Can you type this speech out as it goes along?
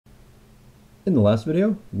In the last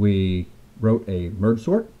video, we wrote a merge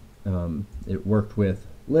sort. It worked with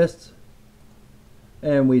lists,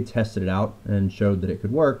 and we tested it out and showed that it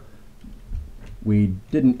could work. We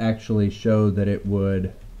didn't actually show that it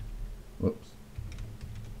would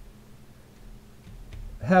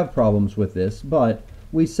have problems with this, but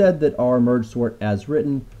we said that our merge sort as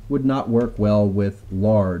written would not work well with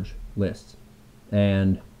large lists.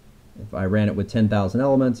 And if I ran it with 10,000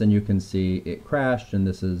 elements, and you can see it crashed, and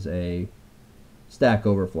this is a Stack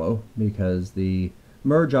Overflow because the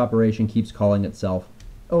merge operation keeps calling itself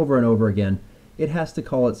over and over again. It has to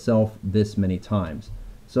call itself this many times.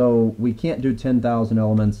 So we can't do 10,000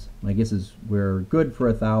 elements. My guess is we're good for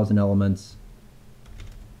 1,000 elements.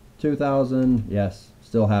 2,000, yes,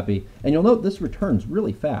 still happy. And you'll note this returns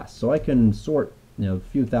really fast, so I can sort a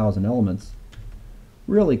few thousand elements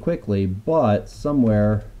really quickly, but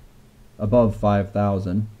somewhere above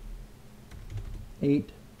 5,000.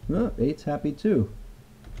 8. 8's happy too.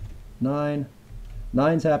 9.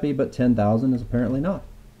 9's happy, but 10,000 is apparently not.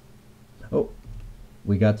 Oh,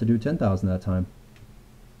 we got to do 10,000 that time.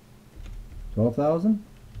 12,000?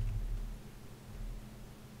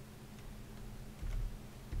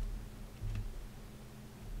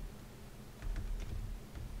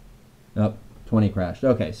 Oh, 20 crashed.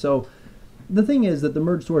 Okay, so the thing is that the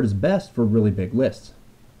merge sort is best for really big lists.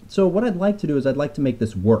 So what I'd like to do is I'd like to make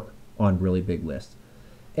this work on really big lists.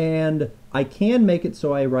 And I can make it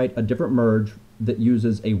so I write a different merge that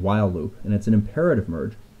uses a while loop, and it's an imperative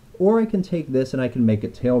merge. Or I can take this and I can make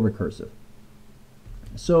it tail recursive.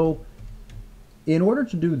 So in order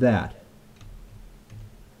to do that,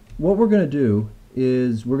 what we're going to do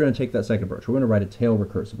is we're going to take that second approach. We're going to write a tail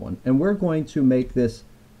recursive one, and we're going to make this,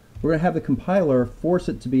 we're going to have the compiler force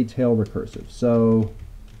it to be tail recursive. So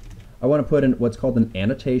I want to put in what's called an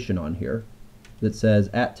annotation on here that says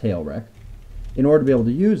 @tailrec. In order to be able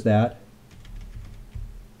to use that,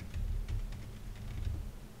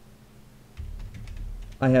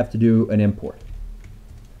 I have to do an import.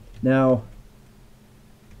 Now,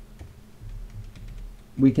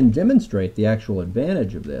 we can demonstrate the actual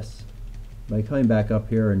advantage of this by coming back up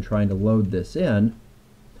here and trying to load this in,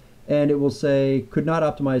 and it will say could not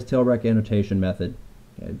optimize tailrec annotation method.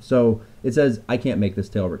 Okay, so it says I can't make this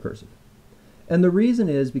tail recursive. And the reason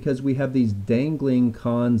is because we have these dangling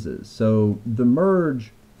conses. So the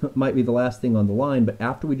merge might be the last thing on the line, but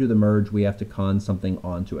after we do the merge, we have to con something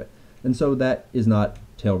onto it. And so that is not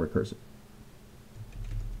tail recursive.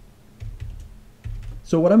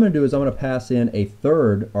 So what I'm going to do is I'm going to pass in a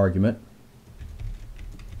third argument.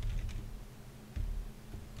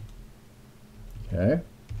 Okay.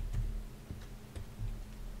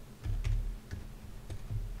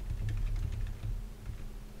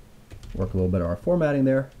 Work a little bit of our formatting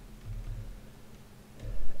there.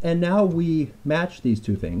 And now we match these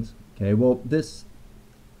two things. Okay, well, this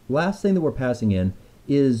last thing that we're passing in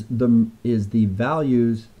is the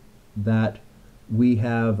values that we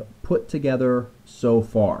have put together so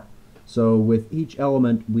far. So with each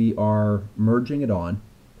element we are merging it on,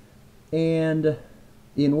 and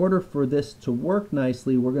in order for this to work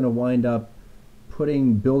nicely, we're going to wind up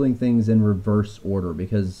building things in reverse order,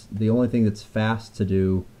 because the only thing that's fast to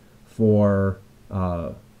do for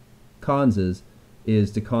conses is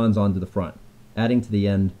to cons onto the front. Adding to the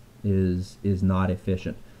end is not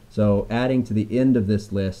efficient. So adding to the end of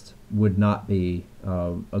this list would not be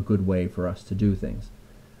a good way for us to do things.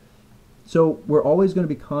 So we're always going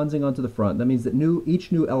to be consing onto the front. That means that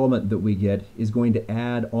each new element that we get is going to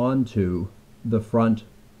add onto the front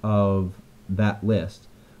of that list,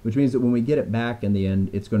 which means that when we get it back in the end,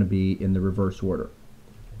 it's going to be in the reverse order.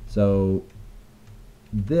 So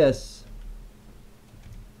this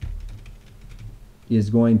is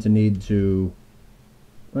going to need to,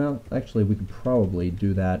 well, actually we could probably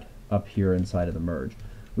do that up here inside of the merge.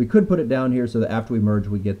 We could put it down here so that after we merge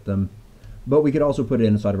we get them, but we could also put it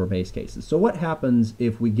inside of our base cases. So what happens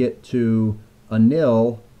if we get to a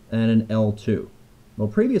nil and an L2? Well,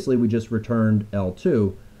 previously we just returned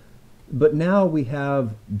L2, but now we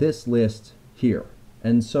have this list here.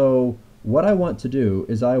 And so what I want to do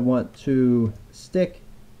is I want to stick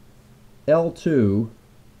L2,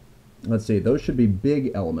 let's see, those should be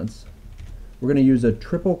big elements. We're going to use a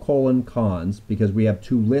triple colon cons because we have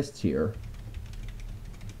two lists here.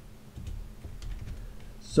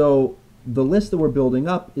 So the list that we're building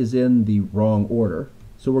up is in the wrong order.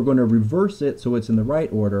 So we're going to reverse it so it's in the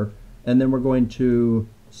right order, and then we're going to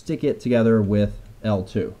stick it together with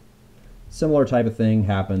L2. Similar type of thing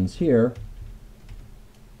happens here.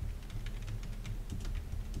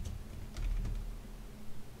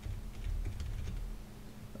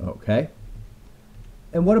 Okay.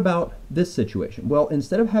 And what about this situation? Well,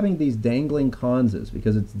 instead of having these dangling conses,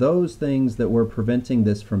 because it's those things that were preventing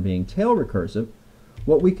this from being tail recursive,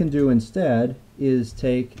 what we can do instead is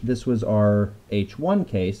take, this was our h1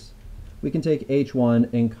 case, we can take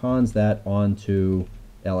h1 and cons that onto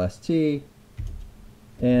LST,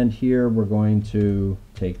 and here we're going to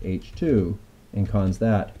take h2 and cons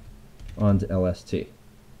that onto LST.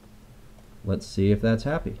 Let's see if that's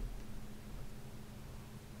happy.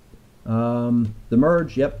 The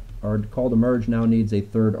merge, yep, our call to merge now needs a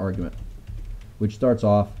third argument, which starts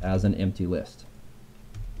off as an empty list.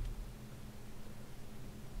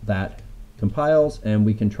 That compiles, and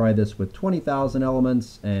we can try this with 20,000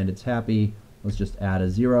 elements, and it's happy. Let's just add a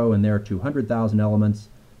 0 in there, 200,000 elements.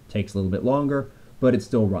 Takes a little bit longer, but it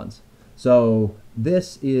still runs. So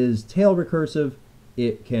this is tail recursive.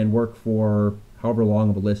 It can work for however long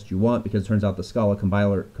of a list you want, because it turns out the Scala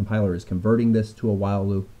compiler is converting this to a while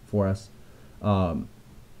loop for us.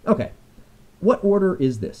 Okay, what order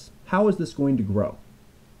is this? How is this going to grow?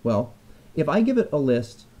 Well, if I give it a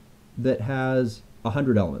list that has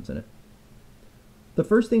 100 elements in it, the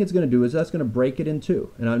first thing it's going to do is that's going to break it in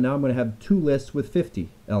two. And now I'm going to have two lists with 50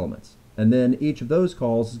 elements. And then each of those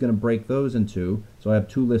calls is going to break those in two, so I have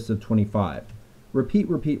two lists of 25. Repeat,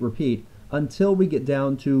 repeat, repeat, until we get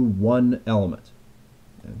down to one element.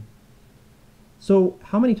 Okay. So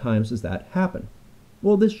how many times does that happen?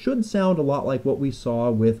 Well, this should sound a lot like what we saw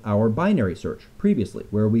with our binary search previously,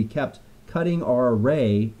 where we kept cutting our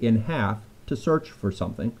array in half to search for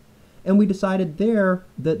something, and we decided there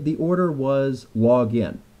that the order was log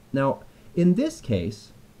n. Now, in this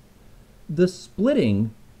case, the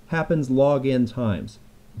splitting happens log n times,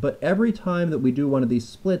 but every time that we do one of these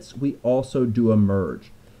splits, we also do a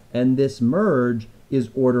merge, and this merge is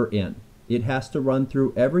order n. It has to run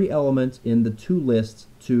through every element in the two lists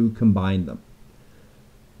to combine them.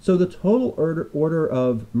 So the total order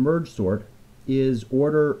of merge sort is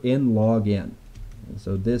order n log n. And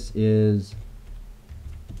so this is,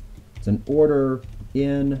 it's an order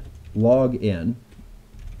n log n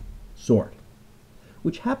sort,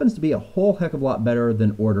 which happens to be a whole heck of a lot better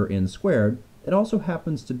than order n squared. It also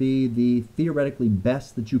happens to be the theoretically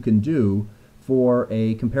best that you can do for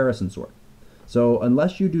a comparison sort. So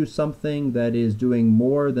unless you do something that is doing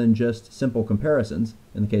more than just simple comparisons,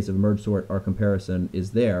 in the case of a merge sort, our comparison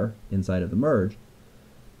is there inside of the merge,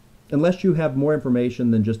 unless you have more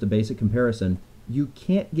information than just a basic comparison, you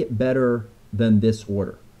can't get better than this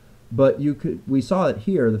order. But we saw it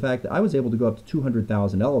here, the fact that I was able to go up to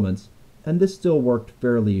 200,000 elements, and this still worked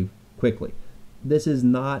fairly quickly. This is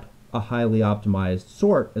not a highly optimized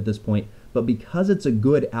sort at this point, but because it's a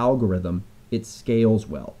good algorithm, it scales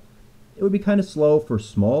well. It would be kind of slow for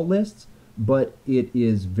small lists, but it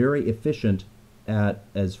is very efficient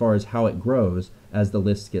as far as how it grows as the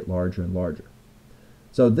lists get larger and larger.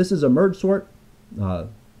 So this is a merge sort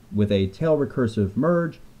with a tail recursive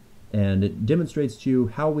merge, and it demonstrates to you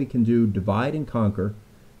how we can do divide and conquer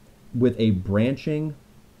with a branching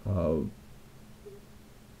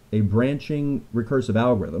recursive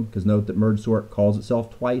algorithm, because note that merge sort calls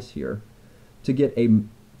itself twice here, to get a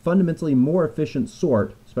fundamentally more efficient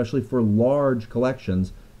sort, especially for large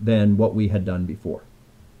collections, than what we had done before.